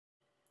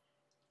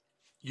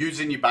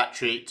Using your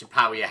battery to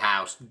power your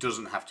house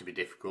doesn't have to be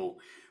difficult.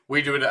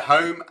 We do it at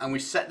home and we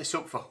set this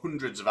up for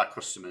hundreds of our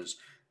customers.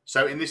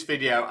 So in this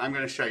video, I'm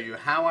going to show you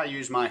how I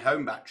use my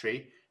home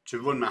battery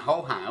to run my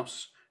whole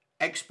house,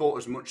 export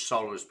as much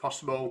solar as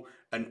possible,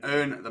 and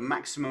earn the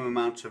maximum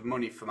amount of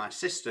money for my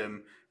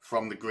system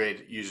from the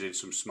grid using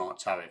some smart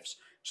tariffs.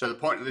 So the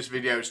point of this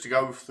video is to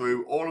go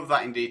through all of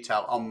that in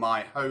detail on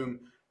my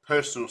home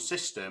personal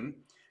system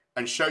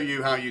and show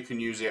you how you can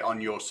use it on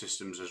your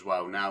systems as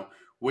well. Now,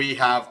 we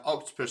have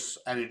Octopus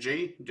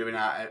Energy doing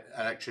our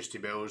electricity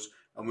bills,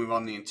 and we're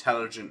on the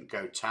Intelligent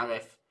Go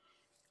tariff.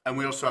 And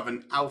we also have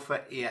an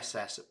Alpha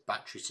ESS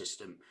battery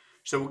system.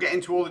 So we'll get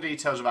into all the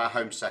details of our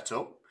home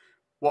setup,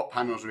 what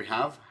panels we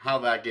have, how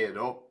they're geared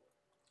up,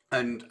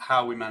 and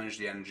how we manage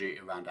the energy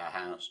around our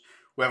house.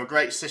 We have a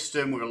great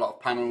system with a lot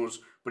of panels,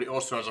 but it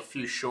also has a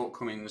few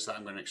shortcomings that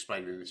I'm going to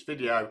explain in this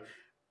video.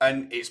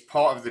 And it's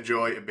part of the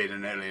joy of being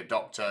an early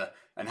adopter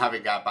and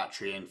having our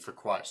battery in for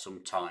quite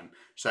some time.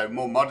 So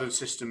more modern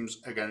systems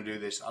are going to do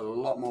this a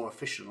lot more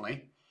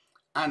efficiently.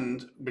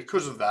 And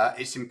because of that,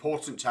 it's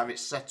important to have it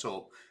set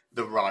up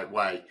the right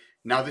way.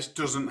 Now, this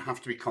doesn't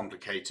have to be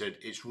complicated.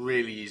 It's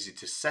really easy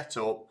to set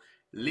up,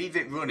 leave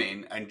it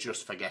running, and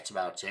just forget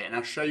about it. And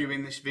I'll show you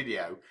in this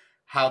video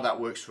how that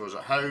works for us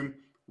at home.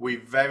 We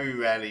very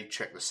rarely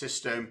check the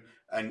system,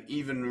 and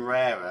even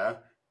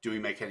rarer do we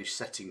make any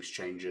settings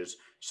changes.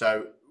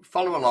 So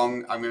follow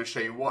along. I'm going to show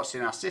you what's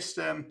in our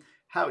system,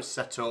 how it's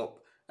set up,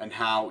 and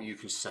how you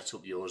can set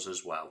up yours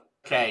as well.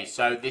 Okay,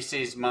 so this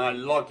is my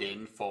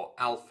login for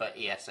Alpha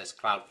ESS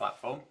Cloud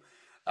platform.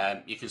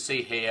 You can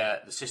see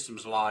here the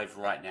system's live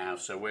right now.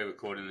 So we're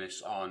recording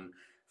this on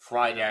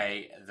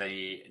Friday,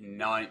 the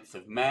 9th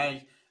of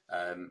May.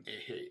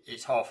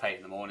 It's 8:30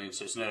 in the morning,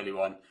 so it's an early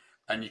one.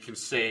 And you can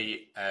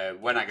see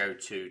when I go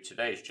to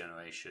today's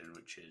generation,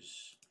 which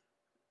is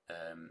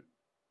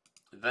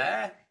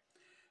there,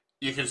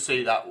 you can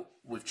see that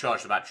we've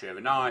charged the battery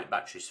overnight,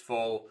 battery's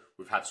full,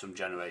 we've had some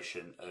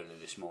generation earlier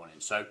this morning.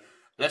 So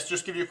let's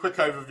just give you a quick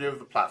overview of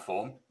the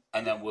platform,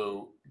 and then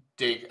we'll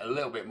dig a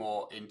little bit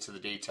more into the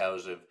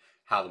details of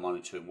how the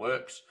monitoring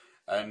works,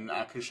 and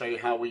I can show you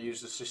how we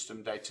use the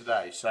system day to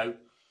day. So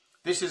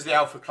this is the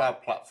Alpha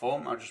Cloud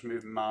platform. I'll just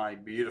move my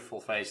beautiful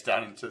face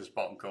down into this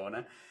bottom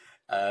corner.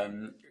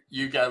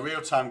 You get a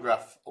real-time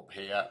graph up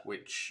here,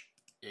 which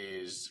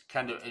is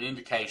kind of an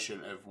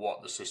indication of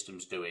what the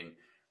system's doing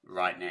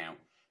right now.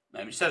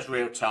 It says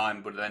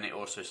real-time, but then it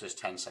also says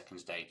 10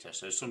 seconds data.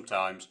 So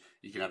sometimes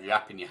you can have your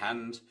app in your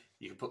hand,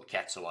 you can put the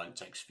kettle on, it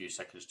takes a few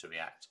seconds to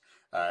react.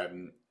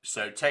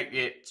 So take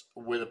it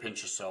with a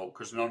pinch of salt,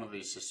 because none of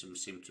these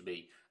systems seem to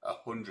be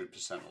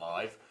 100%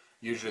 live.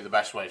 Usually the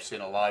best way of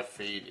seeing a live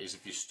feed is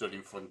if you stood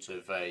in front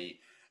of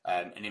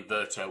an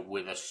inverter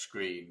with a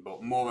screen,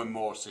 but more and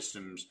more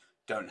systems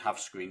don't have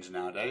screens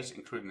nowadays,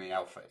 including the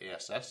Alpha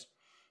ESS.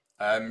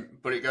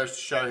 But it goes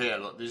to show here,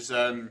 look, there's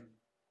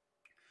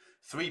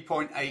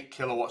 3.8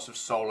 kilowatts of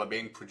solar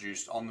being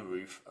produced on the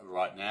roof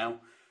right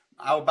now.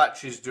 Our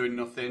battery is doing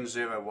nothing,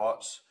 0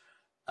 watts.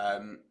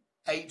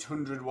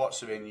 800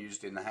 watts are being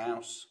used in the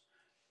house,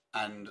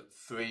 and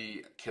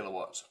 3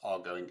 kilowatts are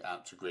going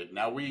out to grid.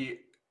 Now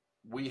we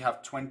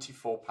have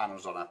 24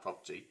 panels on our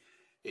property.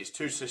 It's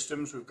two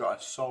systems. We've got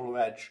a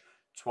SolarEdge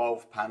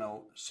 12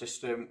 panel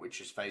system,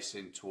 which is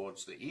facing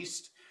towards the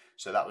east.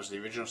 So that was the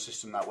original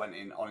system that went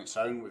in on its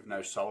own with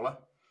no solar.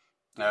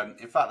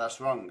 In fact, that's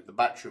wrong. The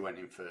battery went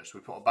in first.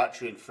 We put a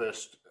battery in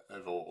first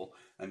of all,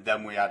 and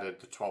then we added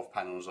the 12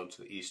 panels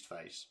onto the east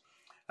face.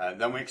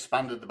 Then we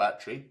expanded the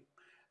battery,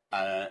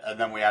 and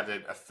then we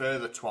added a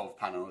further 12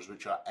 panels,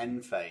 which are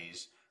end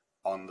phase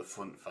on the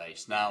front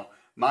face. Now,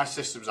 my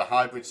system's a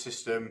hybrid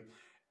system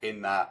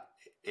in that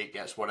it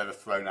gets whatever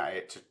thrown at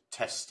it to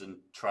test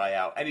and try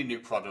out any new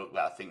product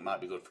that I think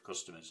might be good for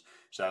customers.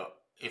 So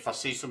if I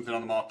see something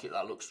on the market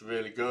that looks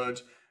really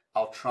good,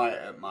 I'll try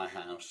it at my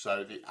house.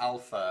 So the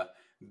Alpha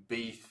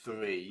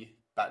B3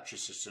 battery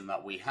system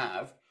that we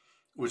have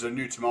was a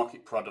new to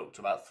market product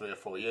about 3 or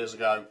 4 years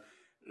ago.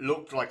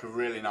 Looked like a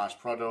really nice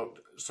product,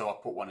 so I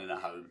put one in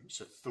at home. It's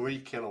a 3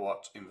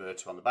 kilowatt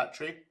inverter on the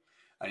battery,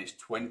 and it's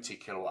 20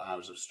 kilowatt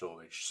hours of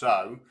storage.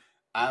 So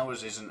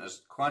ours isn't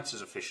quite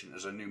as efficient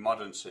as a new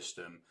modern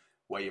system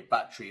where your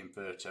battery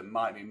inverter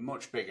might be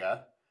much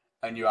bigger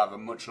and you have a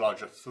much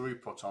larger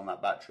throughput on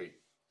that battery.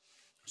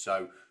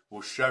 So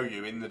we'll show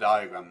you in the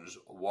diagrams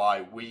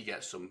why we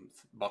get some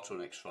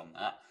bottlenecks from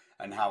that,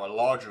 and how a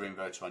larger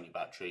inverter on your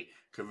battery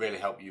could really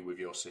help you with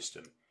your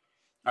system.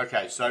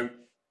 Okay, so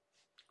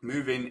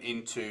moving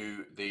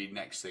into the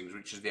next things,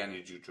 which is the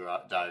energy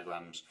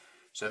diagrams.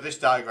 So this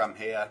diagram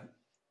here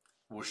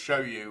will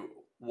show you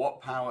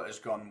what power has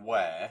gone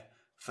where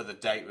for the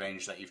date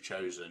range that you've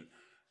chosen.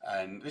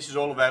 And this is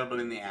all available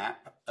in the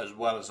app as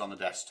well as on the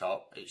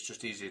desktop. It's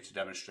just easier to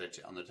demonstrate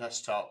it on the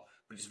desktop,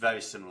 but it's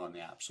very similar on the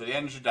app. So the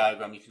energy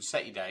diagram, you can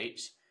set your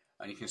dates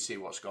and you can see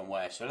what's gone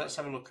where. So let's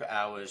have a look at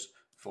ours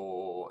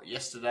for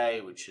yesterday,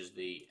 which is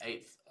the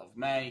 8th of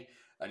May.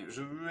 And it was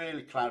a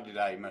really cloudy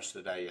day most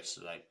of the day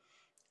yesterday.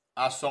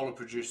 Our solar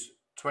produced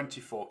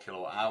 24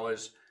 kilowatt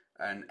hours,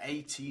 and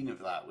 18 of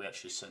that we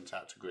actually sent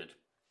out to grid.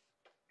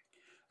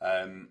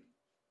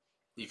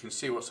 You can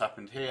see what's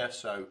happened here.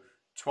 So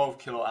 12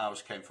 kilowatt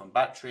hours came from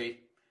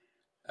battery,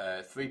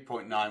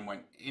 3.9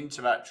 went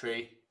into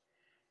battery,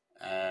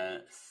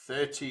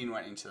 13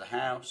 went into the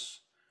house,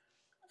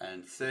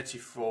 and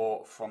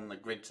 34 from the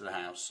grid to the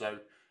house. So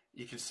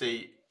you can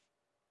see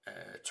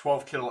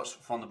 12 kilowatts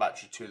from the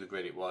battery to the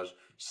grid it was,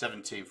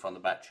 17 from the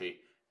battery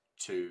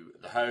to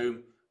the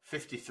home,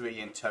 53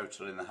 in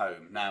total in the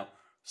home. Now,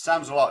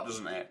 sounds a lot,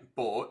 doesn't it?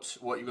 But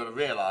what you've got to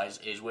realise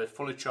is we're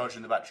fully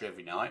charging the battery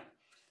every night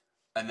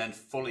and then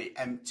fully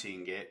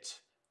emptying it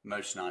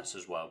most nights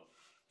as well.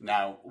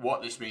 Now,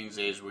 what this means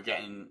is we're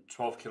getting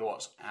 12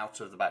 kilowatts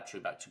out of the battery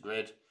back to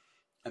grid,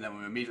 and then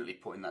we're immediately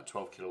putting that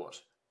 12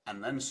 kilowatts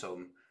and then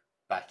some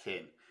back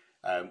in.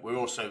 We're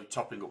also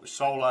topping up with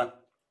solar,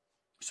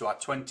 so our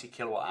 20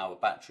 kilowatt hour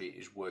battery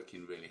is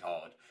working really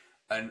hard.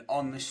 And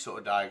on this sort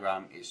of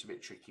diagram, it's a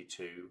bit tricky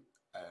to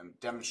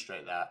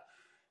demonstrate that,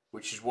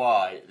 which is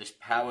why this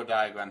power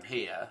diagram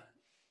here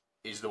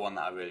is the one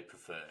that I really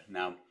prefer.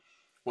 Now,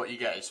 what you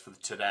get is for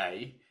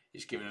today,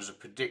 it's giving us a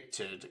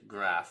predicted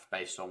graph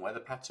based on weather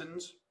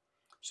patterns.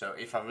 So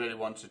if I really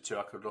wanted to,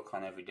 I could look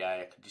on every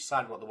day, I could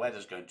decide what the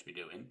weather's going to be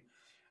doing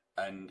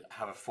and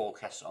have a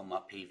forecast on my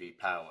PV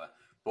power.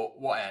 But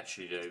what I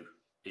actually do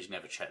is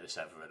never check this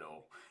ever at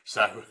all.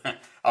 So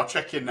I'll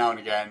check in now and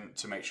again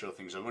to make sure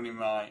things are running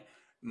right.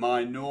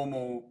 My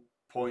normal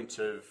point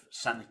of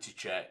sanity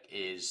check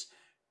is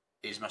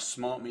my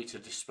smart meter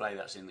display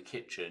that's in the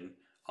kitchen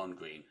on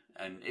green?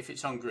 And if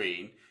it's on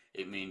green,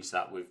 it means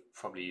that we've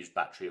probably used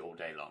battery all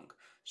day long.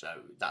 So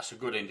that's a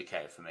good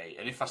indicator for me.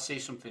 And if I see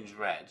something's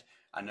red,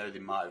 I know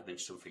there might have been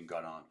something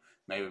gone on.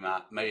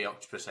 Maybe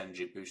Octopus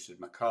Energy boosted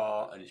my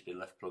car and it's been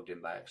left plugged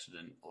in by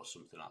accident or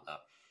something like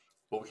that.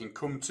 But we can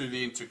come to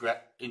the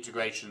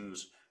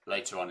integrations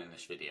later on in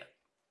this video.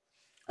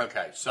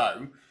 Okay,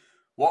 so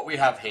what we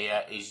have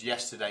here is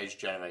yesterday's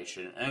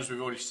generation. And as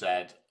we've already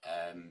said,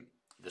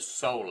 the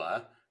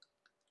solar,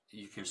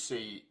 you can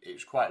see it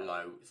was quite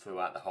low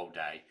throughout the whole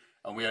day.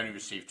 And we only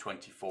received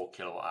 24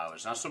 kilowatt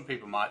hours. Now, some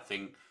people might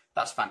think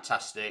that's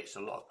fantastic, it's a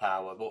lot of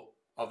power, but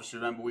obviously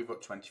remember we've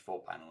got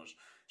 24 panels.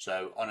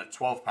 So on a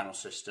 12 panel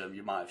system,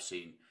 you might have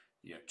seen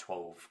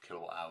 12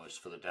 kilowatt hours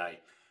for the day.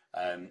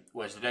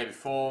 Whereas the day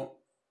before,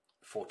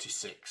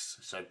 46.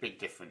 So big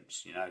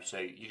difference, So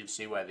you can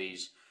see where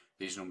these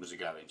numbers are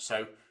going.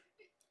 So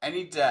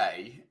any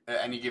day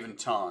at any given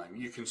time,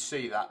 you can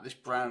see that this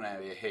brown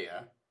area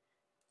here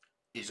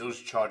is us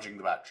charging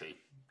the battery.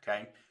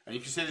 Okay, and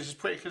you can see this is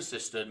pretty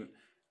consistent.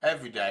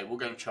 Every day we're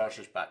going to charge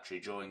this battery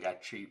during our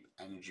cheap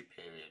energy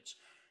periods.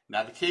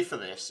 Now the key for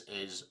this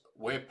is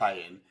we're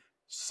paying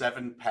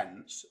 7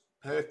 pence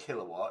per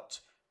kilowatt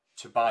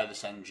to buy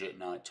this energy at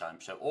night time.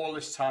 So all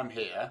this time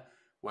here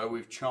where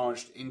we've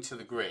charged into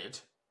the grid,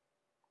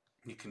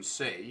 you can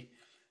see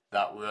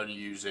that we're only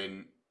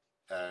using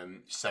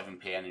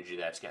 7p energy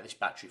there to get this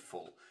battery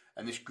full.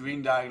 And this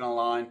green diagonal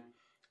line,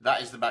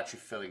 that is the battery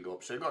filling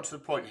up. So it got to the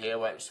point here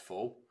where it's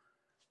full.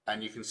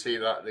 And you can see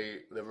that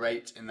the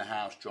rate in the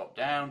house dropped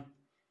down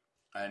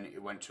and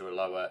it went to a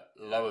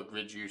lower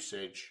grid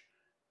usage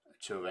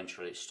to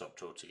eventually it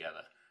stopped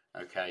altogether.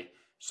 Okay,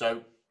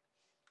 so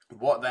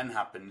what then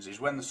happens is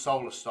when the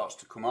solar starts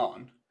to come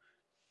on,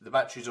 the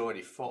battery's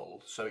already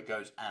full, so it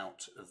goes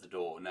out of the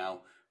door.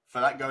 Now, for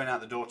that going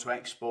out the door to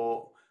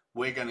export,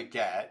 we're going to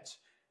get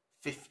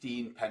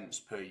 15 pence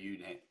per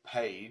unit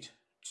paid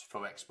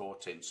for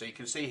exporting. So you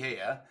can see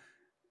here,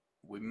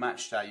 we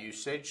matched our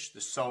usage,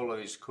 the solar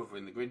is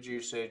covering the grid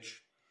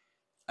usage,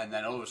 and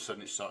then all of a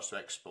sudden it starts to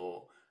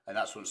export, and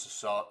that's once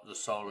the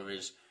solar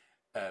is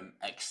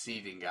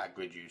exceeding our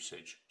grid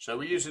usage. So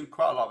we're using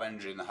quite a lot of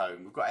energy in the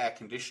home. We've got air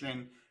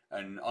conditioning,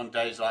 and on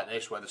days like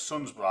this where the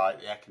sun's bright,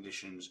 the air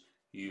conditioning's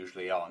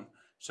usually on.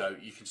 So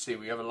you can see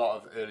we have a lot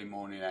of early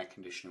morning air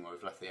conditioning where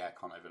we've left the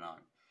aircon overnight.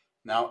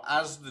 Now,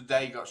 as the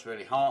day gets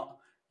really hot,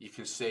 you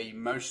can see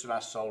most of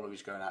our solar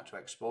is going out to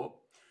export.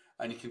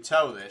 And you can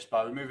tell this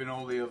by removing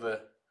all the other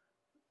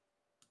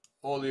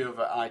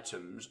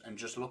items and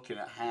just looking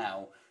at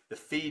how the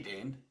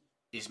feed-in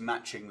is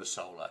matching the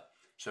solar.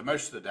 So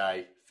most of the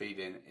day,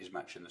 feed-in is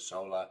matching the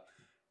solar.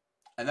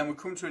 And then we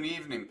come to an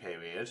evening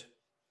period,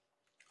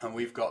 and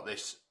we've got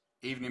this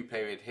evening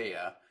period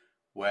here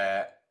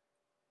where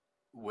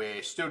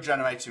we're still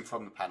generating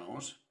from the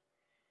panels,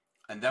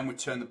 and then we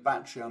turn the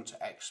battery on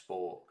to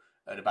export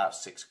at about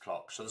 6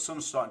 o'clock. So the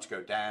sun's starting to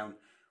go down.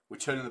 We're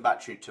turning the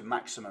battery to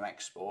maximum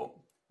export.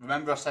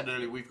 Remember I said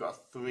earlier we've got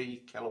a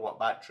 3 kilowatt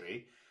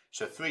battery.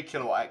 So 3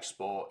 kilowatt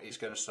export is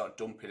going to start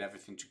dumping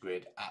everything to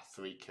grid at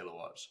 3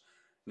 kilowatts.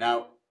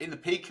 Now in the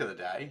peak of the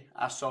day,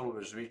 our solar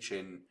was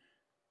reaching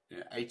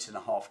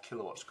 8.5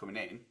 kilowatts coming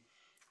in,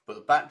 but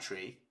the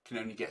battery can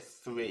only get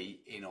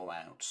 3 in or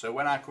out. So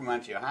when I come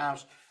round to your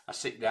house, I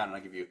sit down and I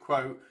give you a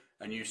quote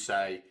and you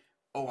say,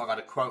 oh, I've had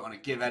a quote on a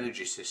give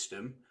energy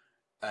system.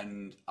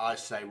 And I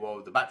say,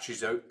 well, the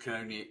batteries can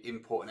only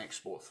import and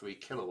export 3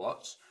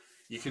 kilowatts.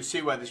 You can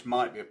see where this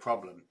might be a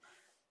problem.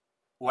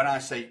 when I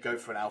say go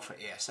for an Alpha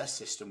ESS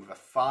system with a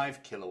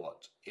 5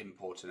 kilowatt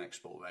import and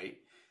export rate,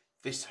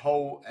 this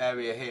whole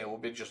area here will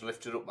be just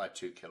lifted up by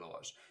 2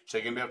 kilowatts. So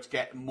you're going to be able to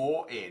get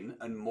more in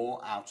and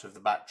more out of the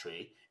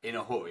battery in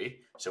a hurry.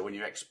 So when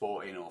you're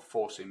exporting or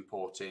force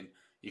importing,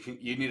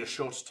 you need a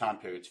shorter time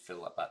period to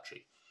fill that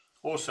battery.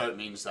 Also, it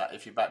means that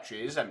if your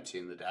battery is empty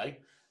in the day,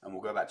 and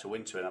we'll go back to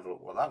winter and have a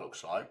look what that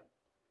looks like,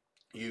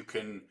 you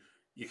can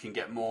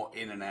get more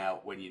in and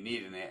out when you're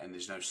needing it, and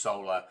there's no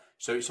solar.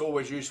 So it's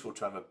always useful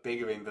to have a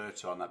bigger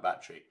inverter on that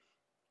battery.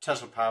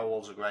 Tesla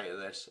Powerwalls are great at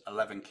this.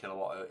 11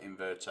 kilowatt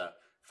inverter.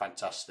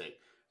 Fantastic.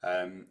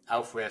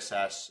 Alpha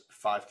ESS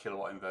 5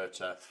 kilowatt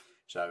inverter,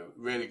 so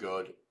really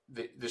good.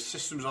 The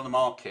systems on the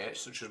market,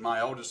 such as my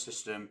older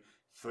system,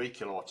 3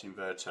 kilowatt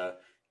inverter,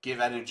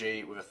 give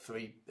energy with a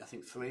 3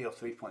 or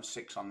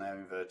 3.6 on their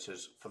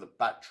inverters for the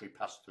battery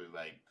pass-through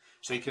rate.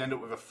 So you can end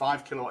up with a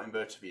 5 kilowatt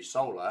inverter for your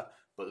solar,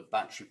 but the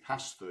battery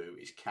pass-through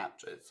is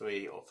capped at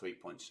 3 or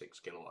 3.6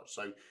 kilowatts.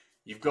 So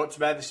you've got to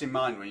bear this in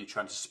mind when you're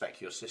trying to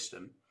spec your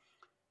system.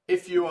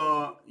 If you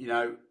are,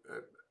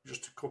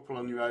 just a couple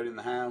on your own in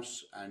the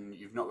house and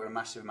you've not got a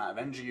massive amount of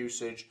energy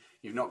usage,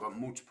 you've not got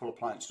multiple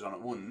appliances on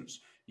at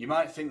once, you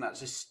might think that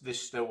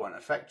this still won't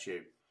affect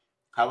you.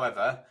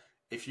 However,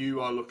 if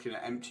you are looking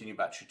at emptying your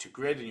battery to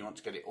grid and you want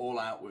to get it all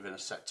out within a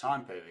set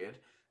time period,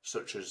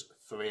 such as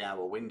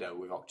 3-hour window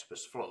with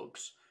Octopus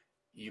Flux,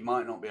 you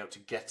might not be able to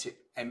get it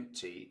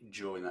empty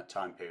during that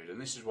time period. And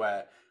this is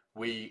where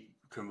we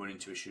can run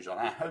into issues on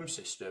our home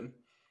system.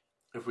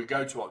 If we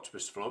go to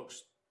Octopus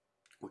Flux,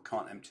 we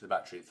can't empty the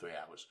battery in 3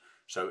 hours.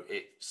 So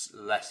it's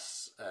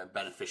less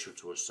beneficial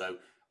to us. So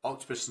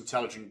Octopus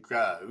Intelligent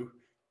Go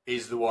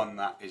is the one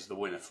that is the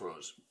winner for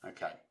us.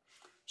 Okay,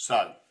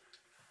 so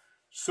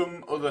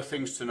some other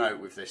things to note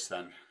with this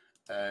then.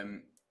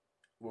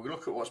 We'll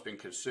look at what's been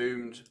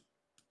consumed.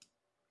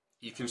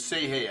 You can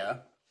see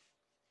here,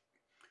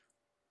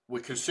 we're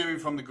consuming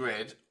from the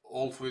grid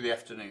all through the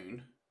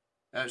afternoon,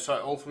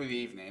 all through the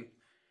evening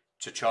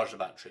to charge the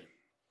battery.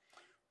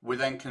 We're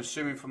then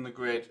consuming from the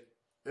grid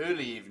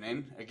early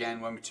evening, again,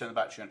 when we turn the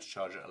battery on to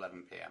charge at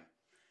 11 PM.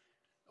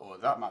 Or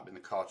that might have been the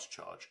car to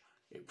charge.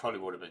 It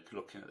probably would have been,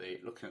 looking at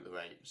the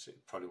rates,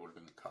 it probably would have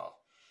been the car.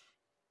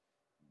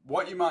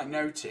 What you might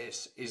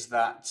notice is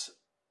that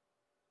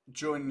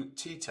during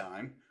tea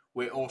time,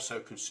 we're also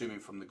consuming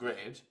from the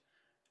grid.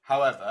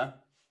 However,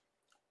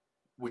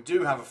 we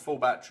do have a full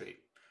battery,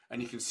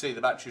 and you can see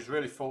the battery is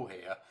really full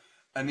here.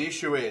 And the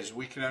issue is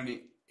we can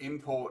only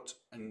import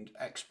and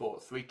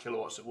export 3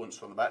 kilowatts at once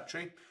from the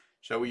battery.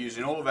 So we're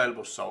using all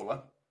available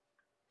solar,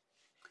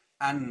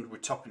 and we're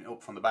topping it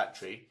up from the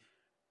battery.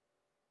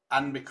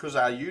 And because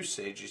our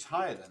usage is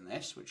higher than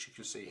this, which you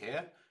can see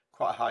here,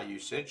 quite a high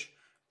usage,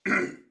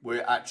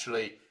 we're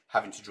actually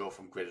having to draw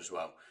from grid as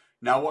well.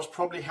 Now, what's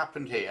probably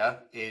happened here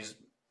is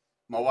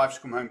my wife's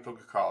come home and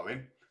plugged the car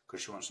in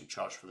because she wants it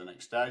charged for the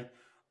next day.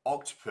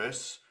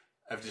 Octopus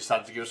have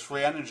decided to give us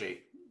free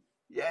energy.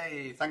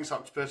 Yay, thanks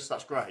Octopus,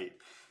 that's great.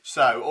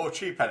 So, or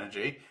cheap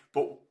energy,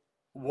 but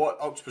what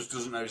Octopus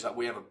doesn't know is that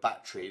we have a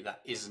battery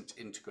that isn't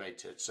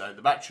integrated. So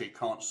the battery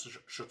can't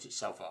shut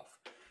itself off.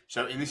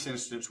 So in this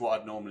instance, what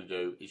I'd normally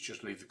do is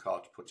just leave the car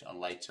to put it on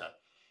later.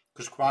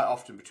 Because quite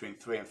often between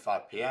 3 and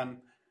 5 PM,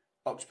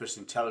 Octopus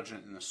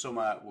Intelligent in the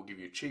summer will give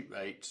you a cheap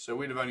rate. So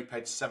we'd have only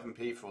paid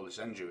 7p for all this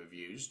energy we've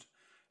used.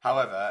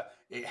 However,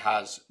 it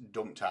has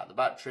dumped out the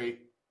battery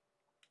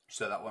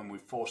so that when we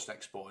forced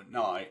export at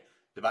night,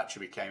 the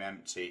battery became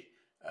empty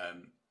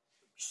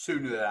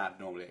sooner than I'd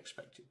normally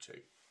expect it to.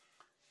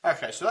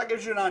 Okay, so that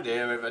gives you an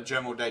idea of a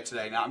general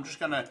day-to-day. Now, I'm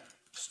just going to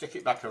stick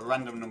it back a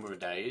random number of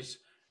days.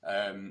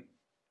 There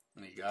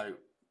you go.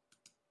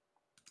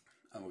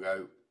 And we'll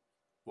go,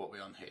 what are we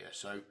on here?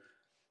 So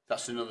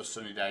that's another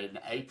sunny day in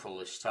April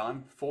this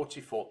time.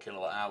 44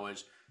 kilowatt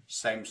hours,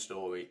 same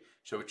story.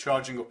 So we're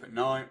charging up at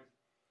night.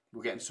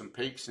 We're getting some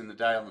peaks in the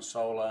day on the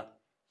solar.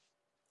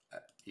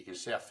 You can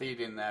see our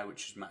feed in there,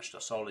 which has matched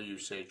our solar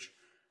usage.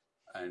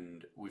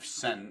 And we've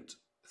sent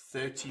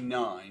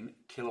 39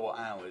 kilowatt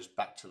hours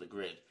back to the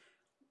grid.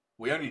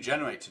 We only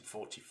generated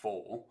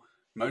 44.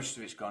 Most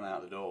of it's gone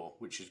out the door,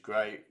 which is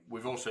great.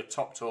 We've also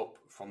topped up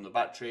from the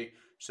battery.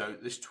 So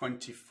this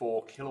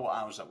 24 kilowatt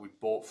hours that we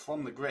bought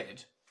from the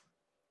grid,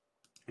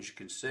 as you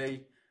can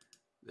see,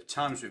 the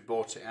times we've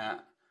bought it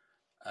at,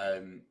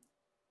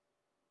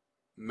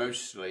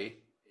 mostly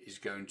is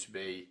going to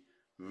be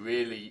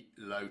really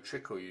low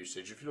trickle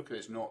usage. If you look at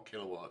this 0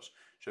 kilowatts,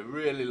 so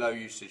really low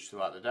usage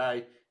throughout the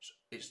day.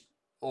 It's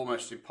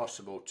almost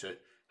impossible to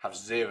have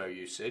zero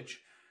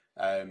usage,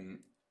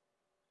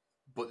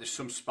 but there's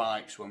some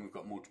spikes when we've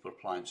got multiple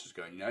appliances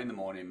going. In the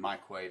morning,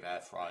 microwave,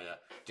 air fryer,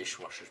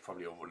 dishwasher's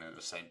probably all running at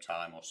the same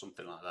time or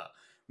something like that.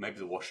 Maybe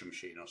the washing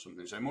machine or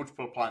something. So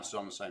multiple appliances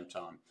on the same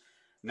time.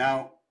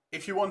 Now,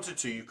 if you wanted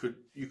to, you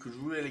could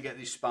really get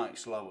these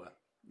spikes lower.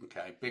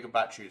 Okay, bigger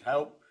battery would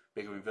help,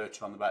 bigger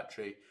inverter on the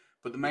battery.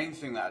 But the main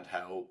thing that would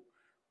help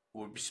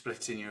would be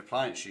splitting your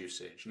appliance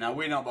usage. Now,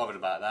 we're not bothered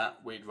about that.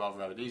 We'd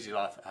rather have an easy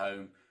life at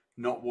home,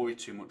 not worry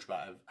too much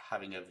about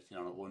having everything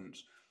on at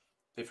once.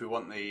 If we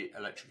want the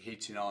electric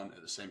heating on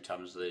at the same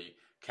time as the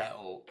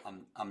kettle,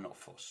 I'm not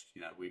fussed.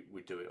 You know,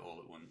 we do it all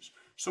at once.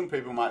 Some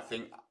people might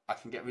think I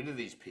can get rid of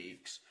these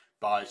peaks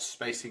by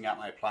spacing out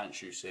my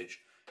appliance usage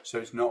so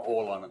it's not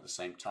all on at the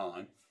same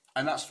time,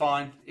 and that's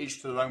fine.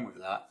 Each to their own with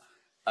that.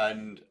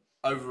 And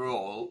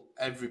overall,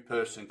 every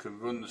person can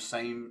run the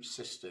same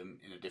system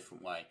in a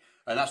different way,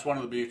 and that's one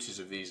of the beauties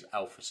of these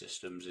Alpha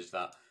systems, is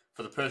that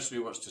for the person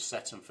who wants to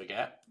set and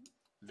forget,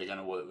 they're going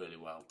to work really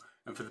well.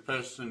 And for the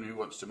person who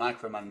wants to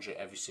micromanage it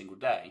every single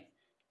day,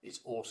 it's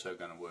also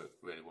going to work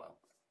really well.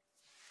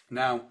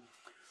 Now,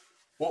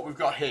 what we've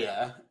got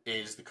here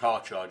is the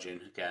car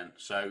charging again.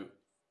 So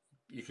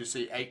you can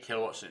see 8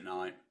 kilowatts at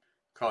night,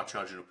 car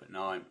charging up at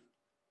night.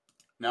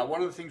 Now,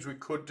 one of the things we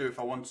could do if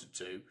I wanted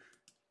to,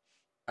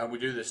 and we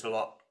do this a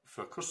lot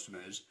for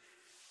customers,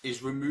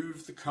 is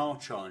remove the car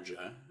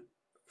charger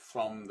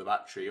from the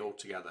battery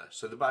altogether.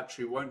 So the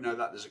battery won't know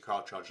that there's a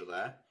car charger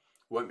there,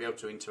 won't be able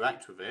to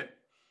interact with it,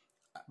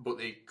 but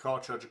the car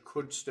charger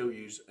could still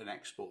use an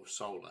export of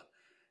solar.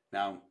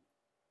 Now,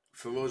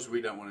 for us,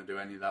 we don't want to do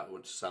any of that. We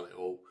want to sell it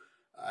all.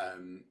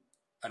 And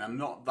I'm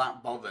not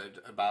that bothered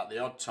about the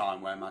odd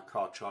time where my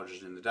car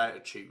charges in the day at a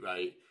cheap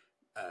rate.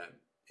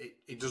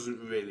 It doesn't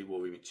really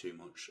worry me too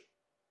much.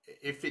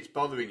 If it's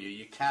bothering you,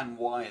 you can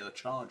wire the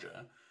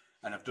charger,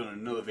 and I've done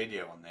another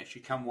video on this.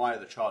 You can wire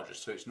the charger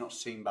so it's not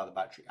seen by the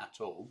battery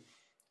at all.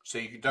 So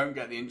you don't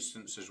get the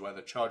instances where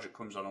the charger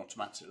comes on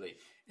automatically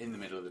in the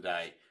middle of the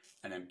day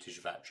and empties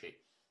your battery.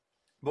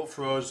 But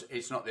for us,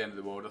 it's not the end of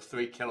the world. A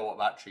 3 kilowatt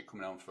battery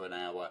coming on for an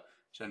hour,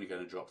 it's only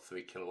going to drop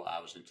 3 kilowatt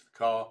hours into the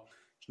car.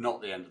 It's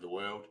not the end of the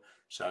world.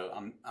 So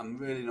I'm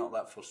really not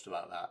that fussed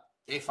about that.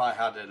 If I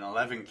had an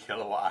 11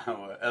 kilowatt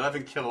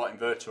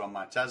inverter on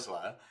my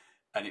Tesla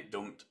and it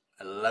dumped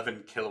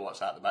 11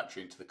 kilowatts out of the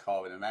battery into the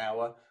car in an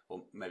hour,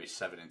 or maybe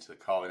 7 into the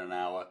car in an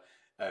hour,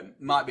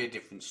 might be a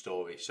different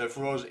story. So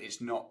for us, it's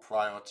not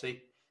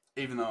priority.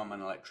 Even though I'm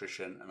an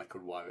electrician and I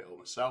could wire it all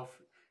myself,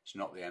 it's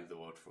not the end of the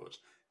world for us.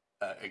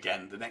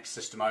 Again, the next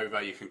system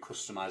over, you can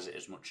customize it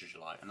as much as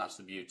you like, and that's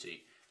the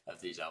beauty of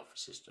these Alpha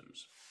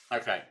systems.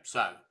 Okay,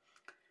 so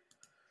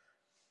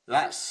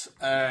that's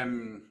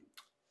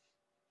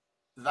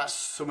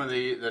some of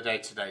the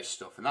day-to-day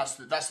stuff, and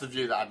that's the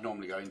view that I'd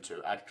normally go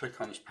into. I'd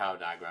click on this power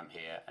diagram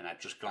here, and I'd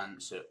just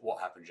glance at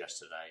what happened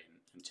yesterday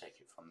and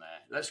take it from there.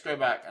 Let's go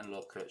back and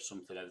look at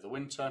something over the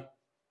winter.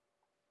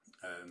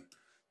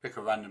 Pick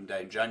a random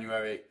day in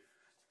January.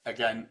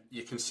 Again,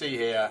 you can see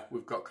here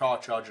we've got car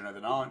charging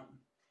overnight.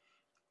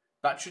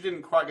 Battery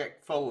didn't quite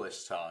get full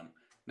this time.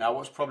 Now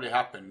what's probably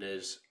happened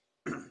is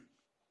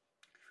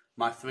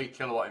my 3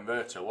 kilowatt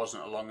inverter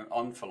wasn't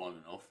on for long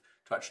enough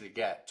to actually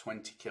get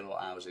 20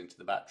 kilowatt hours into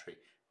the battery.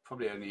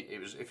 Probably only,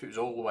 if it was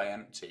all the way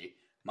empty,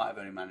 might have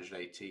only managed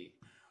 18.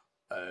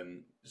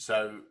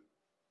 So,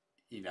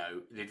 you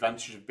know, the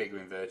advantage of bigger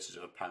inverters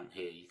are apparent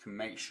here. You can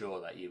make sure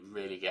that you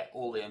really get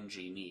all the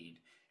energy you need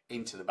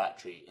into the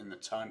battery in the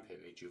time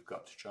period you've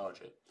got to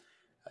charge it.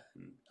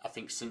 I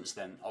think since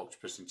then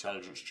Octopus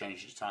Intelligence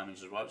changed its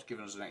timings as well. It's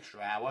given us an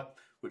extra hour,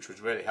 which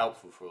was really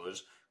helpful for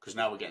us, because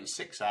now we're getting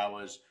 6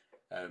 hours.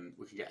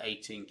 We can get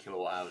 18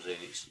 kilowatt hours in.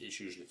 It's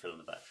usually filling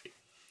the battery.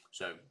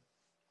 So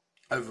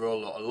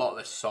overall, a lot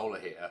less solar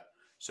here,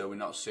 so we're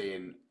not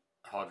seeing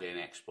hardly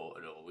any export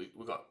at all.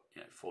 We've got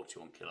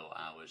 41 kilowatt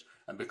hours,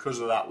 and because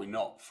of that, we're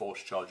not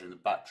force charging the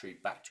battery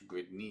back to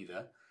grid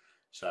neither.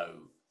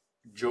 So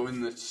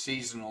during the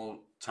seasonal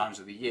times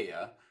of the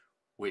year,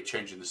 we're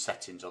changing the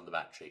settings on the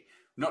battery.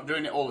 I'm not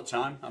doing it all the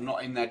time. I'm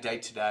not in there day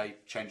to day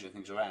changing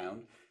things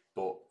around,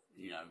 but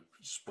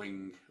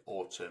spring,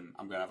 autumn,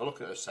 I'm going to have a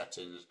look at those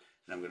settings,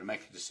 and I'm going to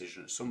make a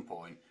decision at some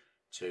point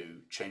to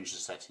change the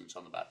settings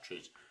on the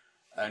batteries.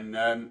 And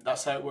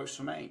that's how it works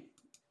for me.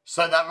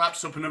 So that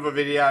wraps up another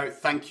video.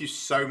 Thank you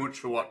so much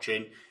for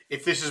watching.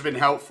 If this has been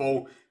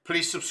helpful,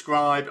 please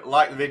subscribe,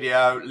 like the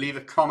video, leave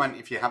a comment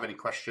if you have any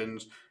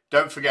questions.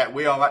 Don't forget,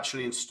 we are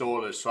actually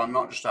installers, so I'm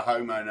not just a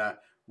homeowner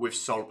with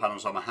solar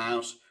panels on my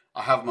house.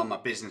 I have them on my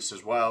business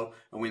as well,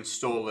 and we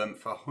install them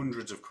for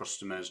hundreds of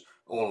customers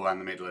all around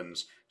the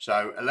Midlands.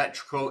 So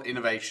Electrical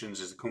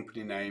Innovations is the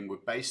company name. We're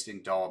based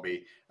in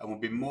Derby, and we'll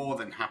be more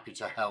than happy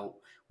to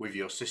help with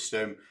your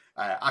system.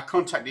 Our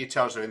contact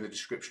details are in the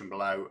description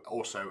below.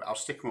 Also, I'll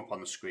stick them up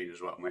on the screen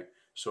as well,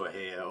 sort of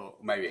here, or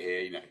maybe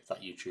here,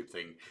 that YouTube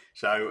thing.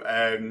 So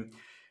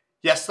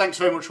yes, thanks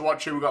very much for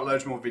watching. We've got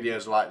loads more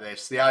videos like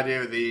this. The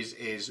idea of these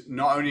is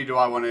not only do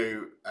I want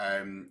to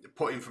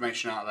put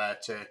information out there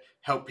to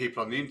help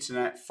people on the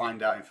internet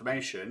find out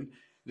information,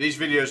 these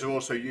videos are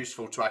also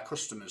useful to our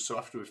customers. So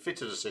after we've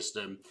fitted a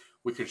system,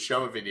 we can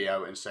show a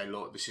video and say,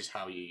 look, this is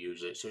how you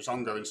use it. So it's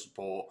ongoing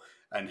support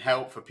and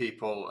help for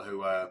people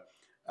who are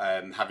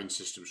having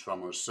systems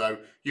from us. So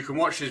you can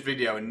watch this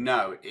video and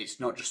know it's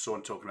not just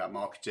someone talking about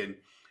marketing.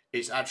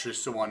 It's actually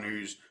someone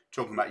who's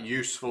talking about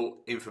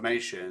useful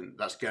information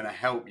that's going to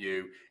help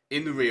you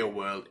in the real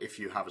world if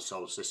you have a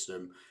solar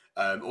system.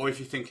 Or if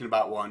you're thinking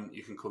about one,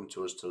 you can come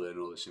to us to learn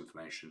all this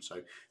information.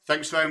 So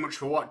thanks very much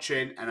for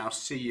watching, and I'll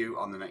see you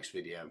on the next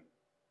video.